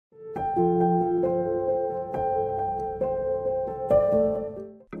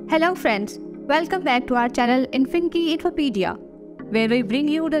Hello friends, welcome back to our channel Infinity Infopedia, where we bring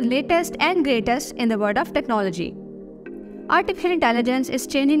you the latest and greatest in the world of technology. Artificial intelligence is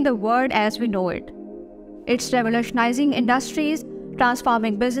changing the world as we know it. It's revolutionizing industries,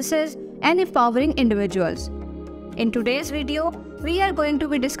 transforming businesses, and empowering individuals. In today's video, we are going to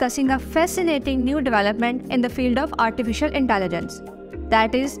be discussing a fascinating new development in the field of artificial intelligence,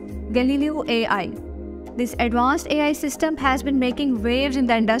 that is Galileo AI. This advanced AI system has been making waves in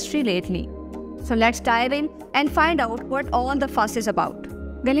the industry lately. So let's dive in and find out what all the fuss is about.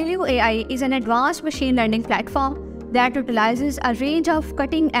 Galileo AI is an advanced machine learning platform that utilizes a range of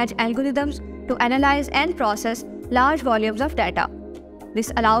cutting-edge algorithms to analyze and process large volumes of data.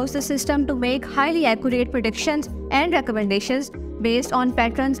 This allows the system to make highly accurate predictions and recommendations based on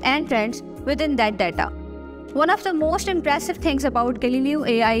patterns and trends within that data. One of the most impressive things about Galileo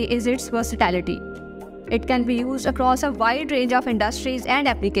AI is its versatility. It can be used across a wide range of industries and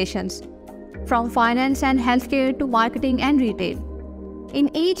applications, from finance and healthcare to marketing and retail. In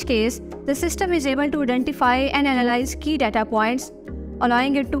each case, the system is able to identify and analyze key data points,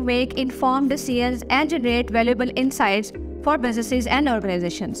 allowing it to make informed decisions and generate valuable insights for businesses and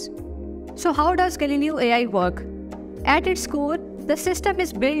organizations. So how does Galileo AI work? At its core, the system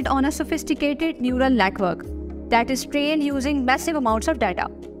is built on a sophisticated neural network that is trained using massive amounts of data.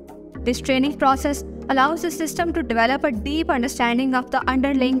 This training process allows the system to develop a deep understanding of the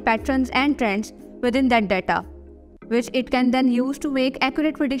underlying patterns and trends within that data, which it can then use to make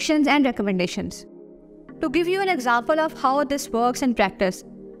accurate predictions and recommendations. To give you an example of how this works in practice,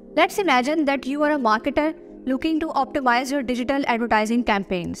 let's imagine that you are a marketer looking to optimize your digital advertising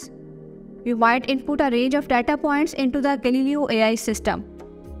campaigns. You might input a range of data points into the Galileo AI system,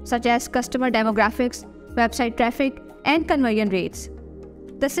 such as customer demographics, website traffic, and conversion rates.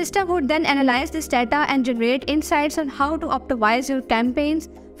 The system would then analyze this data and generate insights on how to optimize your campaigns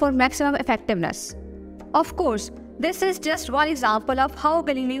for maximum effectiveness. Of course, this is just one example of how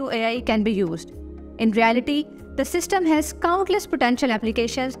Galileo AI can be used. In reality, the system has countless potential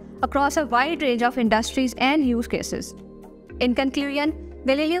applications across a wide range of industries and use cases. In conclusion,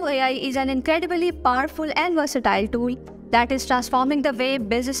 Galileo AI is an incredibly powerful and versatile tool that is transforming the way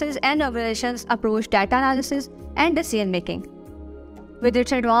businesses and organizations approach data analysis and decision-making. With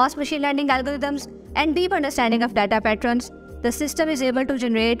its advanced machine learning algorithms and deep understanding of data patterns, the system is able to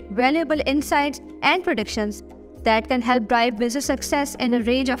generate valuable insights and predictions that can help drive business success in a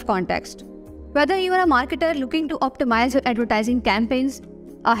range of contexts. Whether you are a marketer looking to optimize your advertising campaigns,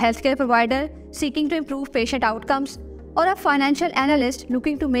 a healthcare provider seeking to improve patient outcomes, or a financial analyst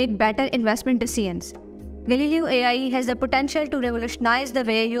looking to make better investment decisions, Galileo AI has the potential to revolutionize the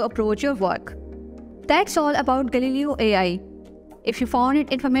way you approach your work. That's all about Galileo AI. If you found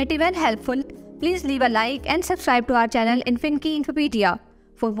it informative and helpful, please leave a like and subscribe to our channel Infinity Infopedia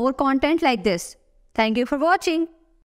for more content like this. Thank you for watching.